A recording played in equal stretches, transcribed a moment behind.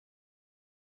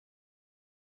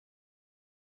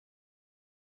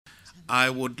I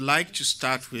would like to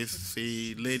start with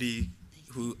the lady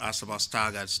who asked about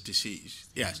Stargardt's disease.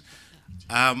 Yes.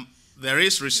 There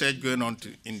is research going on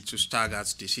into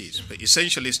Stargardt's disease, but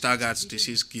essentially Stargardt's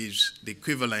disease gives the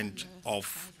equivalent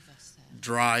of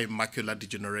dry macular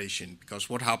degeneration, because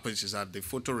what happens is that the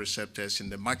photoreceptors in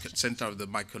the center of the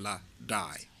macula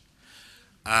die.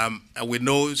 And we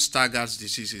know Stargardt's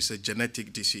disease is a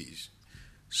genetic disease.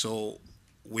 So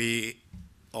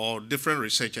different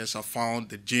researchers have found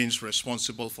the genes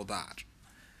responsible for that.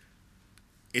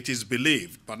 It is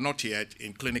believed, but not yet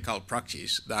in clinical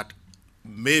practice, that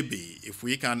maybe if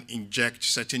we can inject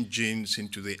certain genes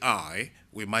into the eye,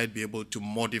 we might be able to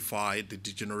modify the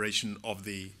degeneration of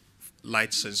the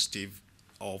light-sensitive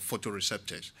or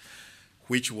photoreceptors,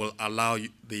 which will allow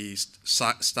the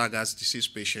Stargardt's disease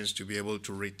patients to be able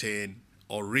to retain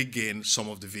or regain some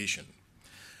of the vision.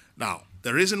 Now,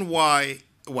 the reason why,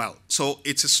 so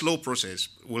it's a slow process.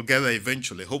 We'll get there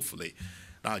eventually, hopefully.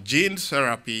 Now, gene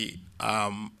therapy,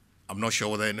 I'm not sure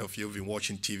whether any of you have been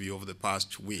watching TV over the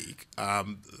past week.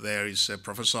 There is a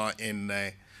professor in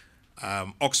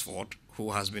Oxford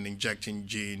who has been injecting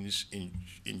genes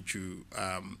into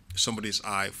somebody's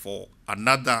eye for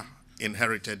another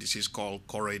inherited disease called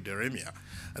choroideremia.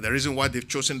 And the reason why they've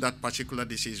chosen that particular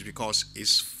disease is because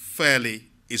it's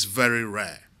very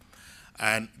rare.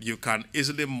 And you can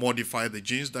easily modify the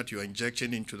genes that you're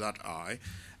injecting into that eye.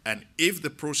 And if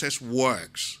the process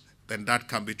works, then that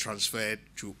can be transferred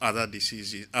to other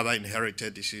diseases, other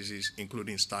inherited diseases,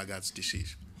 including Stargardt's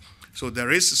disease. So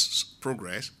there is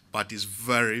progress, but it's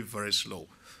very, very slow.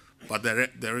 But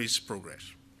there is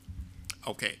progress.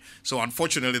 Okay, so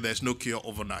unfortunately, there's no cure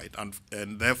overnight,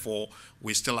 and therefore,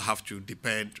 we still have to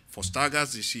depend for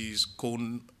Stargardt's disease,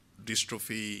 cone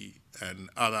dystrophy, and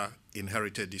other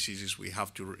inherited diseases. We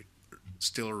have to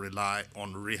still rely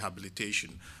on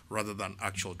rehabilitation rather than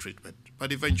actual treatment.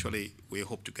 But eventually, we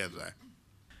hope to get there.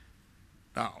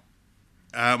 Now,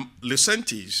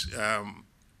 Lucentis,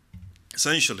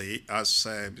 essentially, as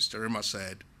Mr. Rima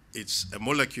said, it's a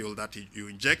molecule that you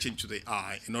inject into the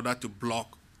eye in order to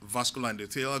block vascular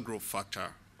endothelial growth factor,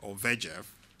 or VEGF.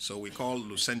 So we call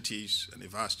Lucentis and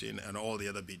Avastin and all the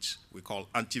other bits we call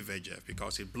anti-VEGF,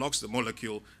 because it blocks the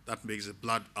molecule that makes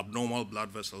the abnormal blood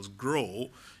vessels grow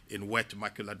in wet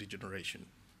macular degeneration.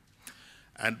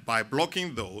 And by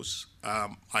blocking those,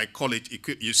 I call it,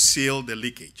 you seal the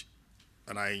leakage.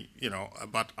 And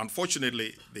but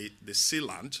unfortunately, the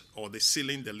sealant, or the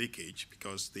sealing the leakage,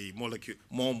 because the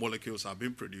more molecules are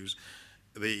being produced,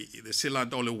 the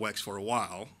sealant only works for a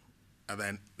while, and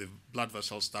then the blood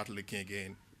vessels start leaking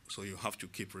again, so you have to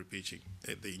keep repeating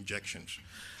the injections.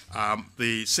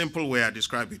 The simple way I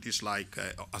describe it is like,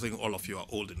 I think all of you are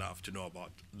old enough to know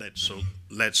about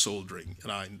lead soldering.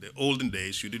 In the olden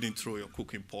days, you didn't throw your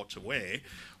cooking pots away.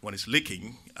 When it's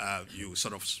leaking, you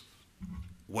sort of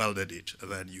welded it,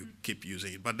 and then you keep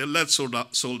using it. But the lead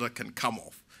solder can come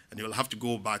off, and you'll have to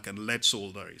go back and lead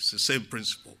solder. It's the same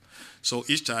principle. So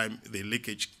each time the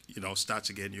leakage starts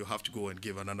again, you have to go and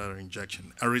give another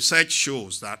injection. And research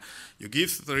shows that you give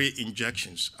 3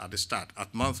 injections at the start,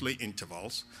 at monthly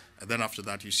intervals, and then after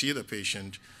that you see the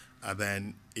patient, and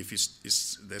then if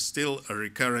there's still a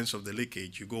recurrence of the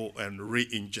leakage, you go and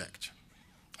re-inject.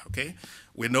 Okay?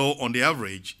 We know on the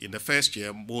average, in the first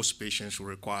year, most patients will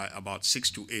require about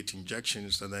 6 to 8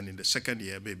 injections, and then in the second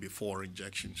year, maybe 4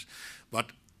 injections.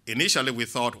 But initially, we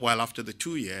thought, well, after the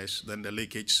 2 years, then the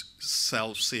leakage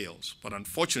self-seals. But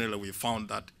unfortunately, we found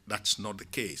that that's not the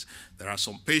case. There are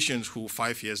some patients who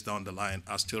 5 years down the line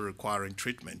are still requiring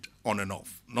treatment on and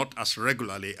off, not as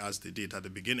regularly as they did at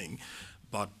the beginning,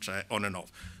 but on and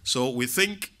off. So we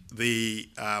think there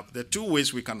are 2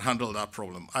 ways we can handle that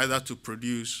problem, either to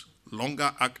produce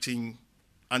longer-acting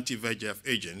anti-VEGF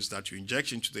agents that you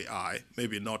inject into the eye,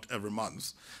 maybe not every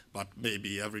month, but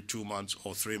maybe every 2 months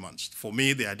or 3 months. For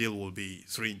me, the ideal will be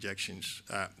 3 injections.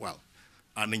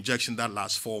 An injection that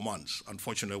lasts 4 months.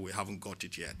 Unfortunately, we haven't got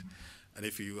it yet. And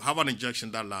if you have an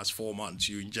injection that lasts 4 months,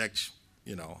 you inject,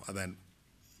 and then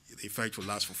the effect will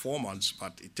last for 4 months,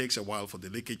 but it takes a while for the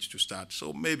leakage to start.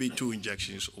 So maybe 2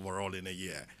 injections overall in a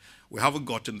year. We haven't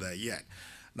gotten there yet.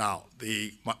 Now,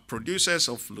 the producers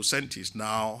of Lucentis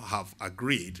now have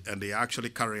agreed, and they actually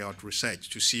carry out research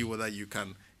to see whether you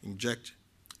can inject,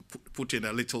 put in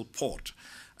a little port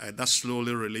that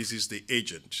slowly releases the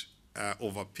agent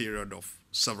over a period of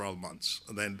several months.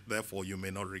 And then, therefore, you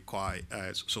may not require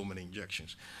so many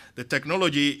injections. The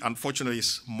technology, unfortunately,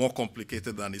 is more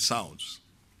complicated than it sounds.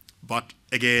 But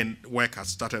again, work has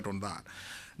started on that.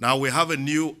 Now, we have a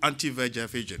new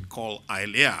anti-VEGF agent called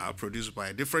Eylea, produced by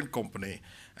a different company.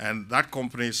 And that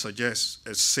company says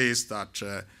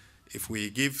that if we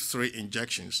give 3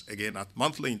 injections, again at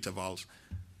monthly intervals,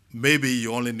 maybe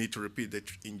you only need to repeat the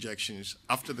injections.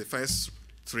 After the first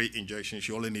 3 injections,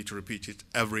 you only need to repeat it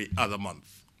every other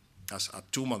month. That's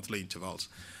at 2 monthly intervals.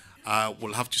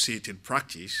 We'll have to see it in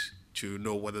practice to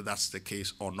know whether that's the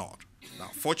case or not.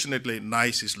 Now, fortunately,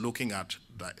 NICE is looking at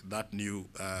that new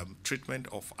treatment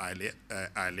of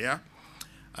ILEA,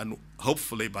 and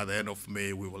hopefully by the end of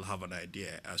May, we will have an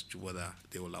idea as to whether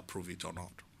they will approve it or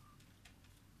not.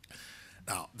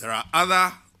 Now, there are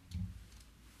other,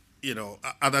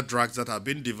 other drugs that have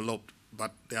been developed,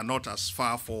 but they are not as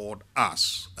far forward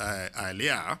as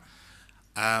ILEA.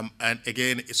 And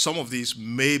again, some of these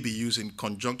may be used in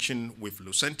conjunction with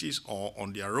Lucentis or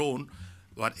on their own.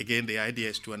 But again, the idea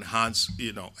is to enhance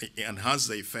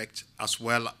the effect as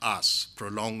well as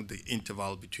prolong the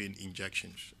interval between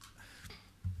injections.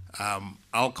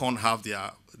 Alcon have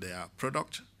their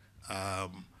product,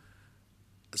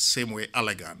 same way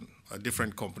Allergan.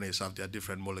 Different companies have their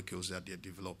different molecules that they're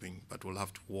developing, but we'll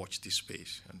have to watch this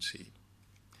space and see.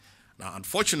 Now,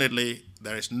 unfortunately,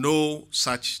 there is no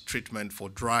such treatment for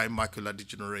dry macular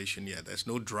degeneration yet. There's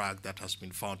no drug that has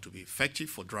been found to be effective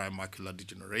for dry macular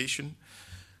degeneration.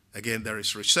 Again, there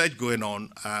is research going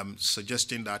on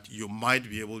suggesting that you might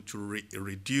be able to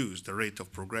reduce the rate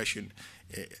of progression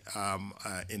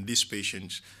in these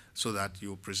patients so that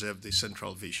you preserve the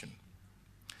central vision.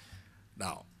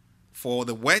 Now, for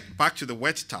the back to the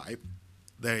wet type,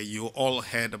 there you all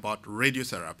heard about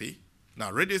radiotherapy. Now,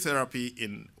 radiotherapy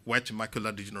in wet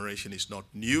macular degeneration is not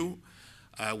new.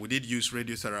 We did use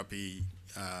radiotherapy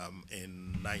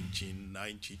in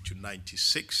 1990 to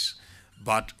 96,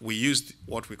 but we used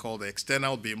what we call the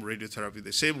external beam radiotherapy,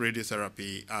 the same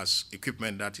radiotherapy as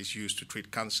equipment that is used to treat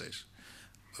cancers.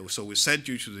 So we sent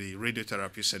you to the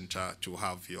radiotherapy center to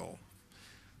have your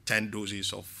 10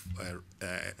 doses of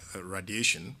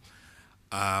radiation,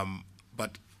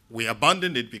 but we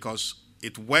abandoned it because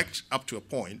it worked up to a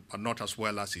point, but not as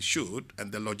well as it should,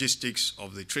 and the logistics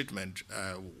of the treatment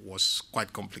was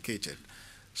quite complicated.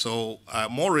 So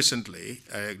more recently,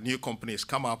 a new company has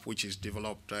come up which has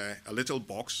developed a little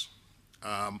box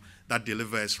that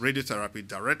delivers radiotherapy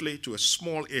directly to a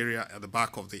small area at the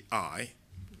back of the eye.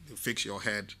 You fix your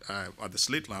head at the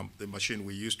slit lamp, the machine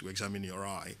we use to examine your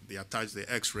eye. They attach the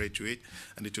X-ray to it,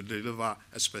 and it will deliver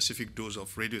a specific dose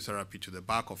of radiotherapy to the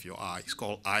back of your eye. It's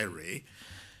called iRay.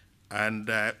 And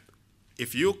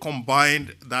if you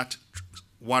combine that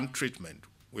one treatment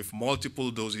with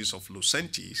multiple doses of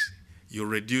Lucentis, you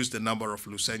reduce the number of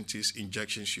Lucentis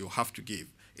injections you have to give.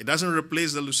 It doesn't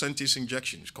replace the Lucentis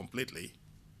injections completely,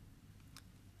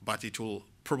 but it will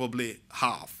probably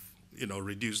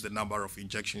reduce the number of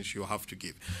injections you have to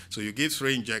give. So you give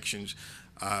 3 injections,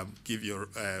 give your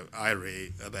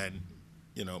IRA, and then,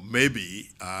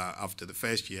 maybe after the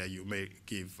first year, you may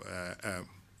give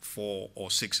 4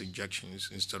 or 6 injections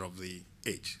instead of the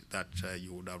 8 that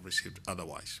you would have received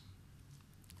otherwise.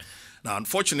 Now,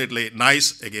 unfortunately,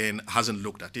 NICE, again, hasn't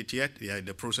looked at it yet. They are in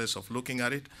the process of looking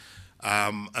at it,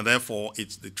 and therefore,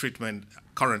 the treatment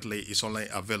currently is only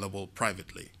available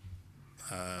privately.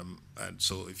 And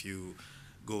so if you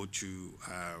go to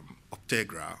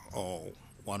Optegra or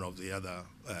one of the other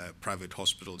private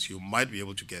hospitals, you might be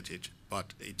able to get it,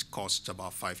 but it costs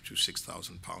about £5,000 to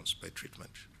 £6,000 per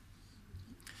treatment.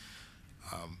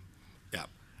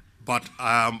 But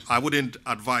I wouldn't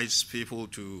advise people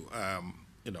to,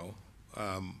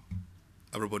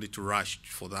 everybody to rush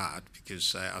for that,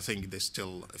 because I think there's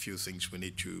still a few things we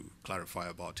need to clarify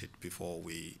about it before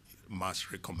we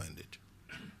must recommend it.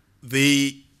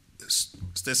 The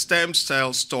stem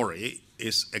cell story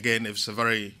is, again, it's a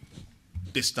very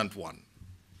distant one.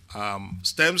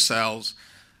 Stem cells,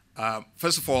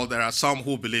 first of all, there are some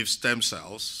who believe stem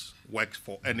cells work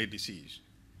for any disease,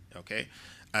 okay?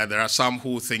 And there are some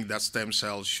who think that stem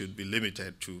cells should be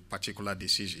limited to particular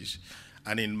diseases.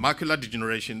 And in macular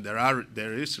degeneration,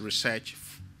 there is research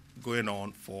going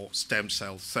on for stem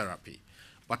cell therapy,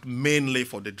 but mainly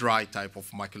for the dry type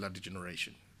of macular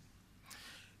degeneration.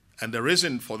 And the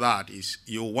reason for that is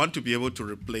you want to be able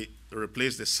to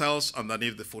replace the cells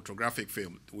underneath the photographic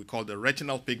film. We call the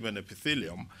retinal pigment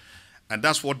epithelium, and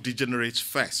that's what degenerates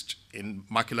first in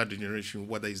macular degeneration,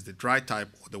 whether it's the dry type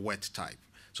or the wet type.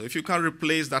 So if you can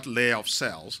replace that layer of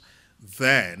cells,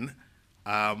 then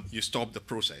you stop the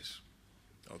process,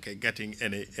 okay, getting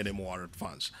any more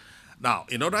advanced. Now,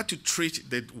 in order to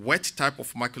treat the wet type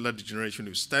of macular degeneration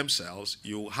with stem cells,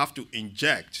 you have to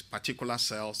inject particular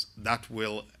cells that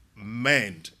will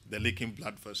mend the leaking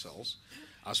blood vessels,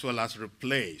 as well as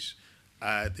replace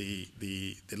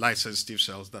the light-sensitive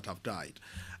cells that have died,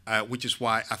 which is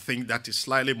why I think that is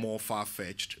slightly more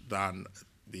far-fetched than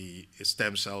the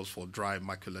stem cells for dry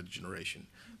macular degeneration.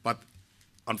 But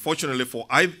unfortunately for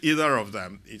either of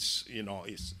them,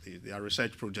 there are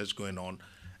research projects going on.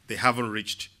 They haven't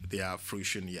reached their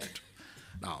fruition yet.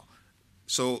 Now,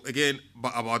 so again,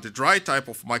 about the dry type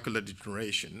of macular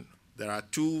degeneration, there are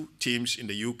two teams in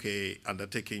the UK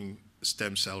undertaking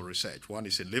stem cell research. One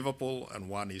is in Liverpool and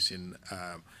one is in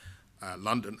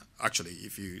London. Actually,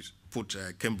 if you put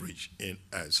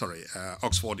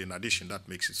Oxford in addition, that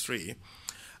makes it 3.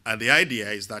 And the idea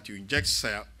is that you inject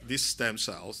these stem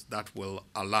cells that will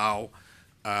allow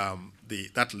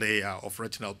that layer of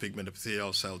retinal pigment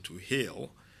epithelial cell to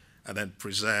heal and then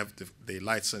preserve the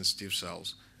light-sensitive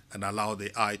cells and allow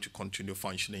the eye to continue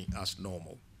functioning as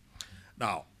normal.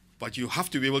 Now, but you have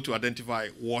to be able to identify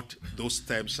what those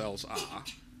stem cells are,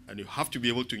 and you have to be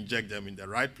able to inject them in the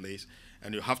right place,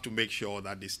 and you have to make sure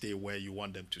that they stay where you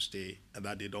want them to stay and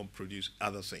that they don't produce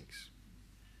other things.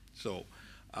 So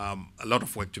a lot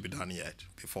of work to be done yet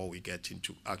before we get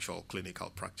into actual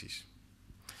clinical practice.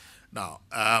 Now,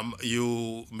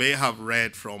 you may have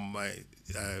read from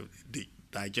the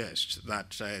Digest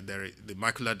that the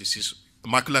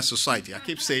Macular Society, I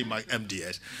keep saying my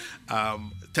MDS,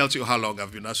 tells you how long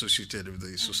I've been associated with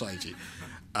the society.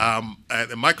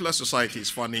 The Macular Society is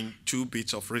funding 2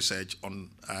 bits of research on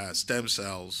stem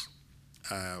cells,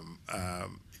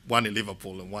 one in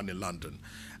Liverpool and one in London.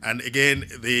 And again,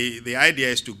 the idea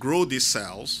is to grow these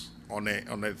cells on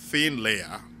a thin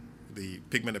layer, the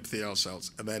pigment epithelial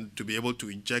cells, and then to be able to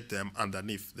inject them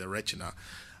underneath the retina.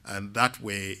 And that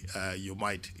way, you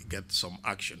might get some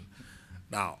action.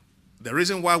 Now, the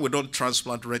reason why we don't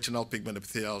transplant retinal pigment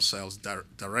epithelial cells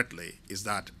directly is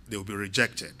that they will be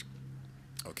rejected.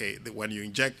 Okay, when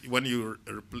you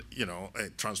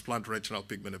transplant retinal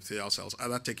pigment epithelial cells,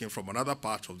 either taken from another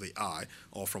part of the eye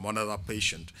or from another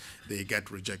patient, they get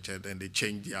rejected and they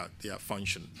change their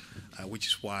function, which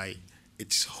is why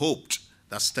it's hoped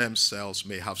that stem cells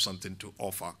may have something to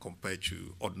offer compared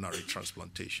to ordinary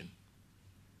transplantation.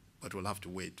 But we'll have to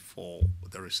wait for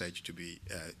the research to be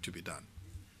done.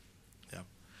 Yeah.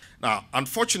 Now,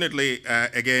 unfortunately,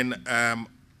 again,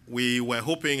 we were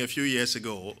hoping a few years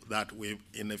ago that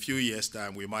in a few years'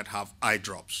 time, we might have eye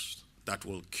drops that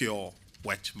will cure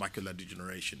wet macular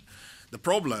degeneration. The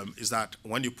problem is that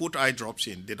when you put eye drops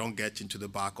in, they don't get into the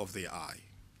back of the eye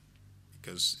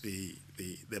because the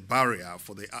barrier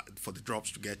for the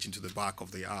drops to get into the back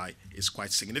of the eye is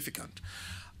quite significant.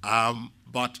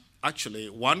 But actually,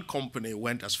 one company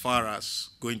went as far as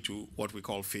going to what we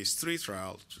call phase 3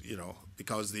 trials,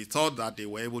 because they thought that they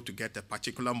were able to get a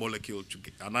particular molecule,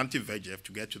 an anti-VEGF,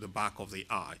 to get to the back of the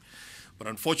eye. But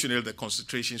unfortunately, the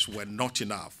concentrations were not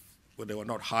enough, they were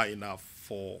not high enough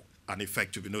for an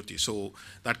effect to be noticed. So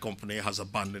that company has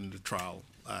abandoned the trial.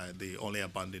 They only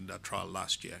abandoned that trial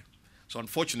last year. So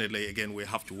unfortunately, again, we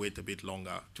have to wait a bit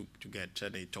longer to get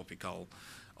any topical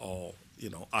or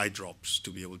eye drops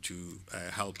to be able to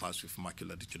help us with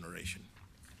macular degeneration.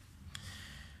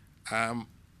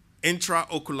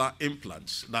 Intraocular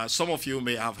implants. Now, some of you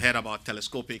may have heard about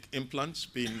telescopic implants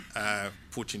being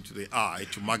put into the eye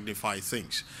to magnify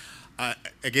things.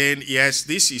 Again, yes,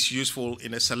 this is useful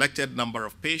in a selected number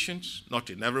of patients, not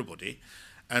in everybody.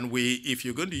 And if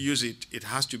you're going to use it, it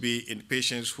has to be in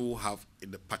patients who have,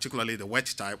 particularly the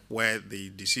wet type, where the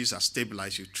disease has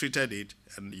stabilized, you've treated it,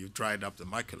 and you've dried up the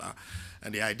macula.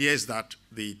 And the idea is that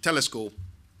the telescope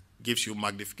gives you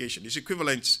magnification. It's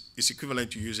equivalent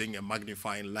to using a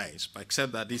magnifying lens, but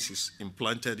except that this is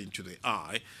implanted into the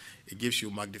eye. It gives you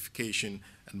magnification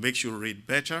and makes you read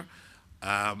better.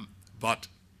 Now,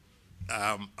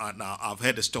 I've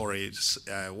heard the stories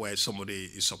where somebody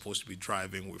is supposed to be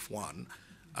driving with one,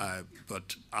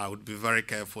 but I would be very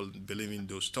careful in believing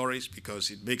those stories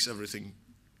because it makes everything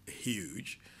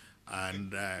huge,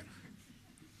 and I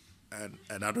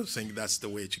don't think that's the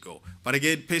way to go. But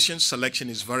again, patient selection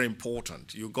is very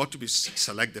important. You've got to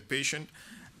select the patient,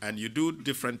 and you do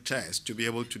different tests to be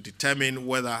able to determine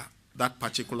whether that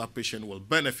particular patient will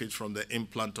benefit from the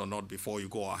implant or not before you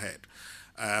go ahead.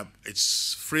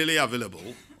 It's freely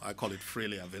available. I call it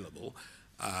freely available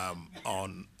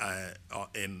on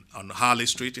Harley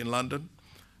Street in London,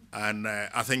 and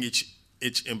I think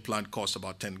each implant costs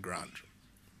about 10 grand.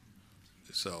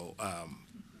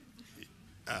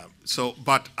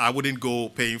 But I wouldn't go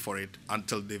paying for it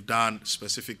until they've done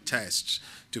specific tests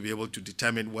to be able to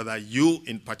determine whether you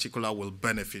in particular will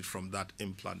benefit from that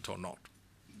implant or not.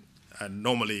 And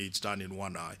normally it's done in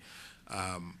one eye.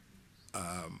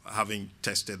 Having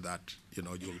tested that,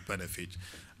 you'll benefit.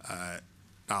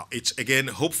 Now, it's again,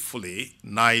 hopefully,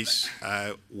 NICE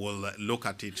will look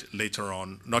at it later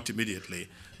on, not immediately,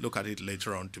 look at it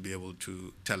later on to be able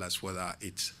to tell us whether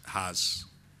it has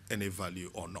any value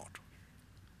or not.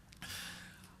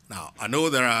 Now, I know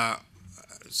there are,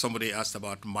 somebody asked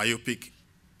about myopic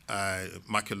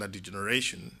macular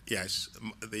degeneration. Yes,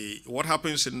 what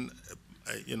happens in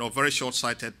very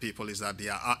short-sighted people is that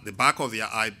the back of their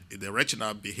eye, the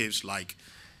retina behaves like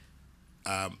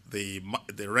the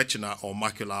retina or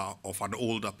macula of an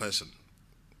older person.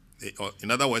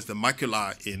 In other words, the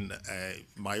macula in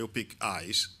myopic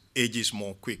eyes ages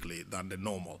more quickly than the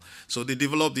normal. So they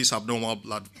develop these abnormal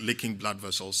leaking blood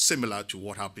vessels similar to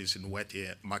what happens in wet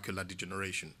macular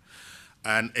degeneration.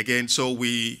 And again, so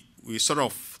we sort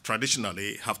of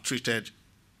traditionally have treated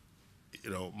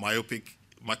myopic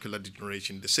macular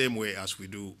degeneration the same way as we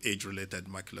do age-related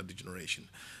macular degeneration.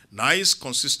 NICE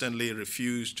consistently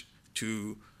refused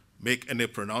to make any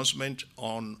pronouncement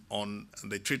on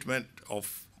the treatment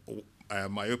of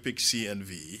myopic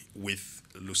CNV with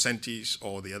Lucentis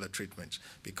or the other treatments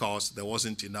because there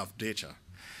wasn't enough data.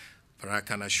 But I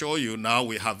can assure you now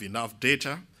we have enough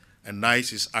data and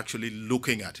NICE is actually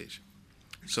looking at it.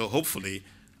 So hopefully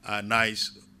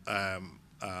NICE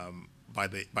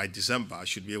by December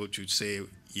should be able to say,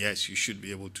 yes, you should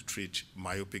be able to treat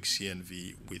myopic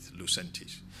CNV with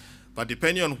Lucentis. But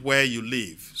depending on where you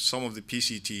live, some of the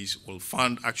PCTs will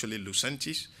fund actually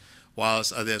Lucentis,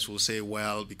 whilst others will say,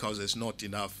 well, because there's not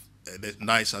enough,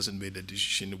 NICE hasn't made a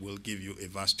decision, we'll give you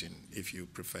Avastin if you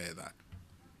prefer that.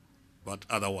 But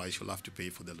otherwise, you'll have to pay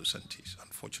for the Lucentis,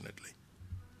 unfortunately.